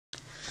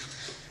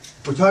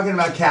we're talking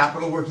about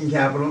capital, working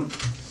capital,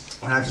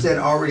 and I've said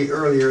already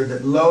earlier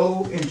that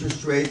low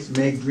interest rates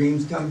make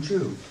dreams come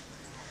true.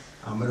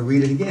 I'm going to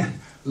read it again.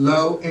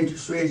 Low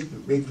interest rates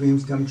make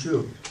dreams come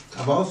true.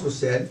 I've also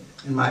said,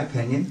 in my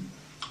opinion,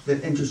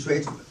 that interest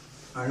rates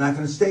are not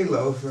going to stay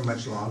low for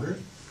much longer.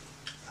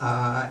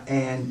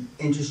 And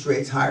interest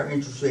rates, higher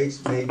interest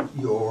rates make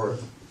your,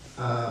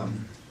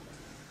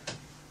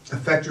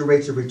 affect your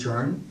rates of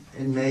return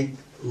and make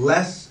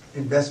less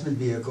investment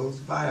vehicles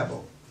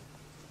viable.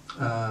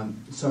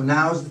 So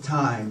now's the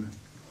time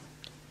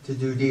to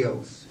do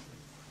deals.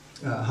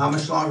 How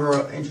much longer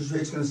are interest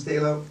rates going to stay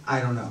low? I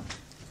don't know.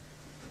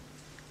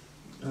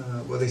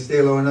 Will they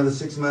stay low another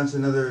 6 months,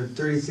 another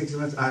 36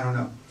 months? I don't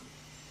know.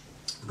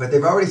 But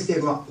they've already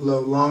stayed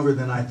low longer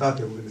than I thought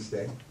they were going to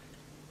stay.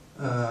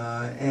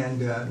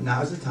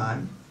 Now's the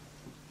time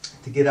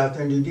to get out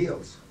there and do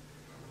deals.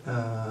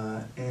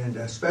 And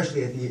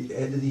especially at the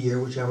end of the year,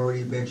 which I've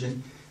already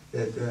mentioned,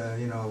 that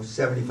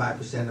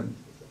 75%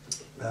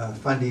 of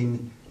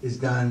funding is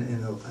done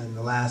in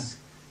the last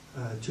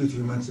 2-3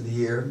 months of the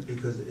year,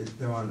 because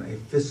they're on a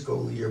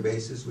fiscal year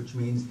basis, which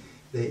means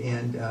they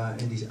end on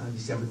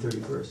December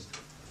 31st.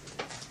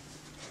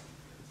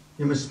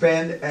 You must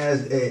spend,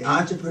 as an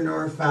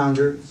entrepreneur,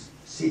 founder,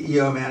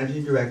 CEO,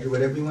 managing director,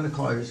 whatever you want to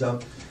call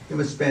yourself, you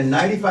must spend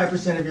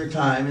 95% of your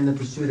time in the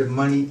pursuit of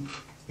money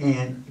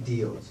and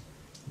deals.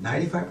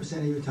 95%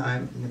 of your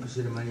time in the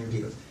pursuit of money and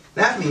deals.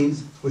 That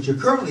means what you're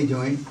currently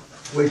doing,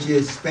 which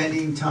is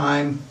spending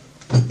time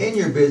in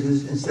your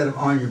business instead of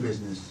on your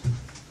business.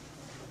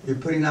 You're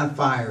putting out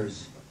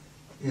fires.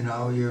 You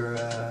know, you're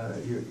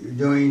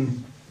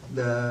doing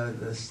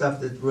the stuff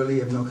that really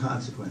have no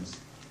consequence.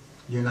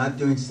 You're not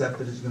doing stuff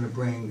that is going to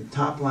bring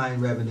top line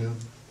revenue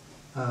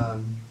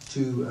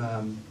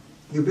to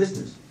your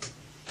business.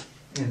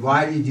 And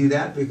why do you do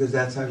that? Because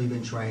that's how you've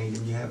been trained,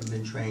 and you haven't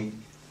been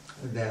trained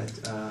that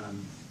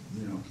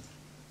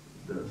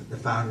the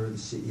founder, the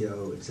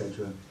CEO,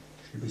 etc.,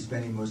 should be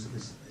spending most of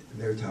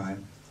their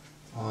time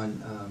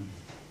on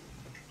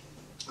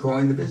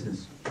growing the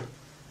business.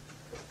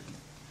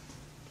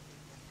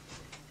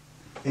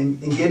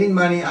 And getting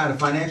money out of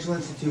financial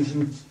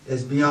institutions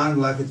is beyond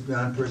luck, it's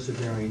beyond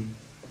persevering.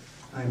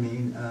 I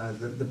mean,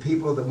 the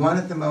people that want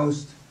it the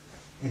most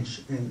and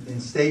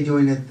stay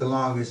doing it the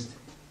longest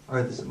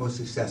are the most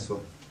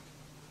successful.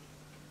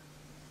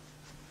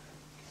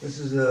 This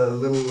is a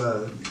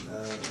little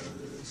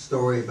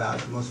story about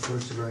the most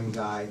persevering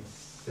guy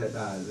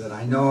that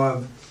I know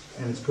of,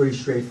 and it's pretty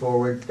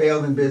straightforward.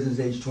 Failed in business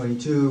age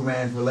 22,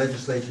 ran for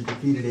legislature,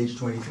 defeated age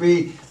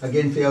 23,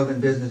 again failed in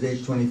business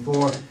age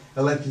 24,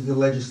 elected to the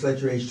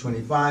legislature age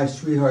 25,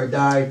 sweetheart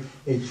died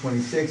age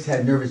 26,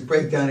 had nervous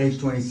breakdown age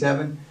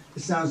 27.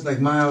 This sounds like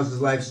Miles'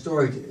 life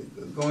story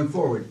going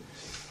forward.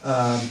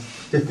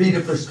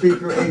 Defeated for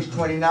speaker age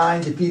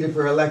 29, defeated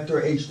for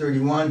elector age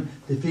 31,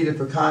 defeated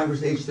for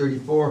Congress age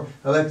 34,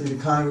 elected to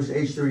Congress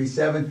age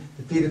 37,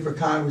 defeated for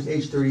Congress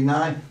age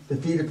 39,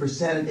 defeated for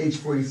Senate age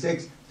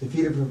 46,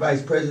 defeated for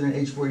Vice President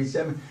age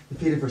 47,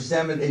 defeated for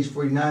Senate age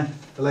 49,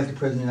 elected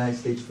President of the United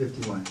States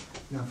 51.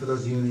 Now for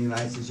those of you in the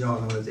United States, you all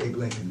know it's Abe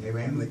Lincoln,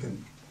 Abraham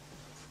Lincoln.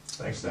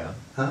 Thanks, Dan.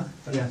 Huh?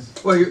 Yes.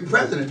 Well, you're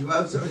president,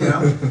 well, so, you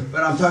know,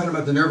 but I'm talking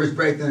about the nervous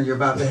breakdown you're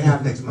about to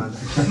have next month.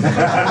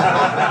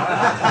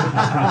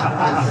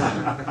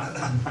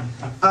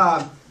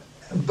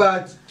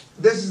 But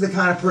this is the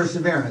kind of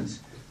perseverance.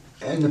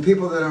 And the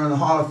people that are in the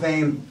Hall of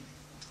Fame,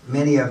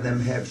 many of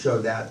them have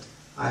showed that.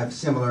 I have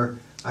similar.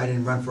 I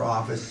didn't run for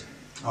office,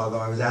 although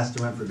I was asked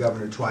to run for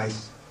governor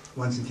twice,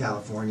 once in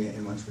California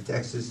and once for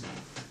Texas.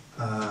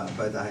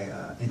 But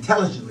I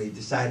intelligently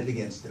decided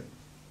against it.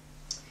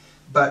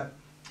 But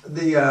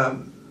the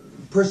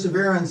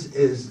perseverance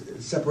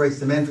separates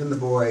the men from the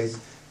boys,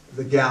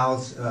 the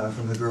gals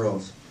from the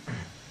girls.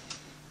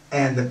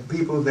 And the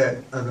people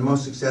that are the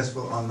most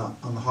successful on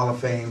the Hall of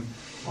Fame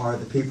are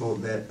the people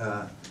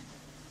that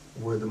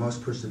were the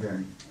most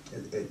persevering.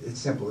 It's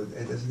simple.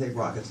 It doesn't take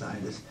rocket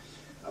scientists.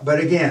 But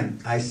again,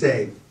 I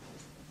say,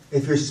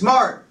 if you're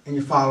smart and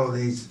you follow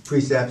these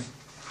precepts,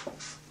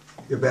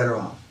 you're better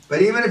off.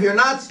 But even if you're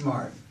not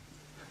smart,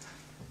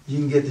 you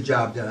can get the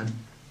job done.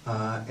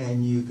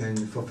 And you can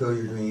fulfill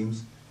your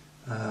dreams.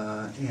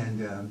 Now,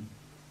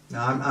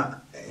 I'm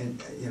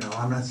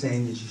not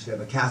saying that you should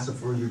have a castle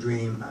for your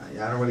dream.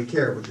 I don't really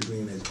care what your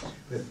dream is,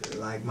 but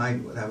like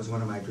that was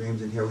one of my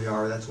dreams, and here we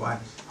are. That's why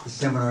the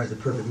seminar is a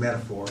perfect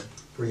metaphor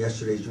for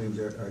yesterday's dreams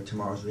or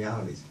tomorrow's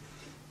realities.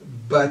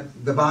 But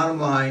the bottom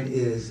line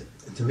is,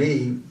 to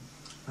me,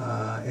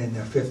 in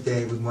the fifth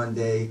day with 1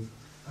 day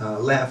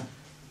left,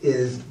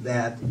 is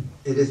that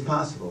it is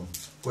possible,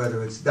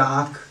 whether it's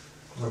Doc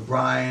or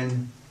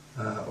Brian.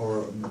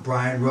 Or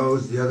Brian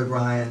Rose, the other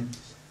Brian,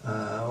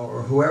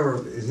 or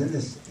whoever is in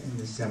this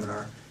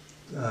seminar,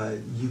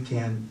 you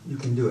can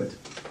do it.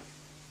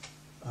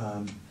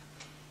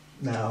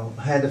 Now,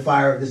 had to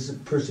fire. This is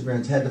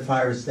perseverance. Had to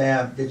fire his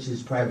staff, ditched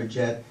his private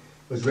jet,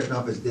 was written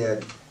off as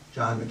dead.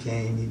 John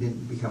McCain. He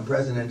didn't become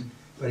president,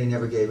 but he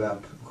never gave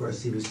up. Of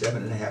course, he was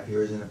 7.5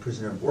 years in a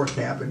prisoner of war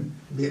camp in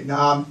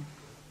Vietnam.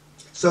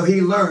 So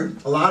he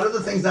learned a lot of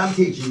the things I'm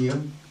teaching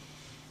you.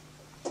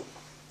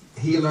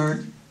 He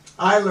learned.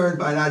 I learned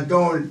by not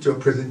going to a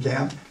prison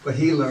camp, but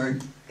he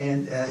learned,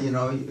 and you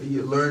know,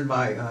 you learn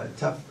by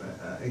tough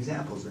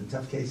examples and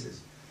tough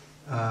cases.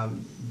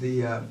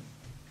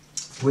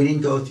 We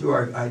didn't go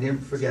through I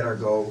didn't forget our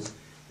goals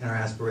and our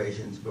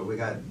aspirations, but we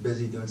got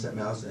busy doing something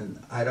else, and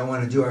I don't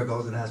want to do our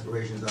goals and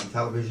aspirations on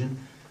television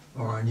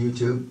or on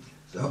YouTube,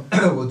 so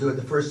we'll do it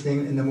the first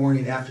thing in the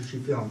morning after she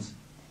films.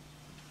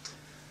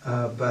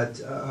 Are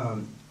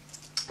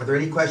there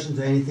any questions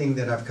or anything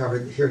that I've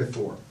covered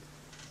heretofore?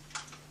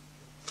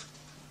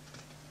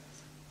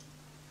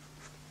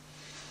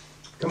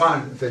 Come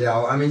on,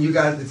 Fidel. I mean, you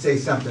got to say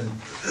something.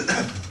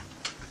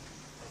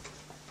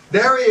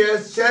 There he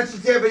is.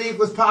 Sensitivity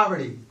equals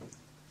poverty.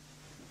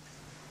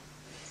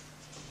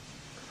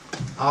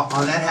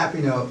 On that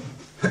happy note,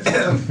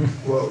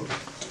 we'll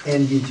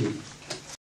end YouTube.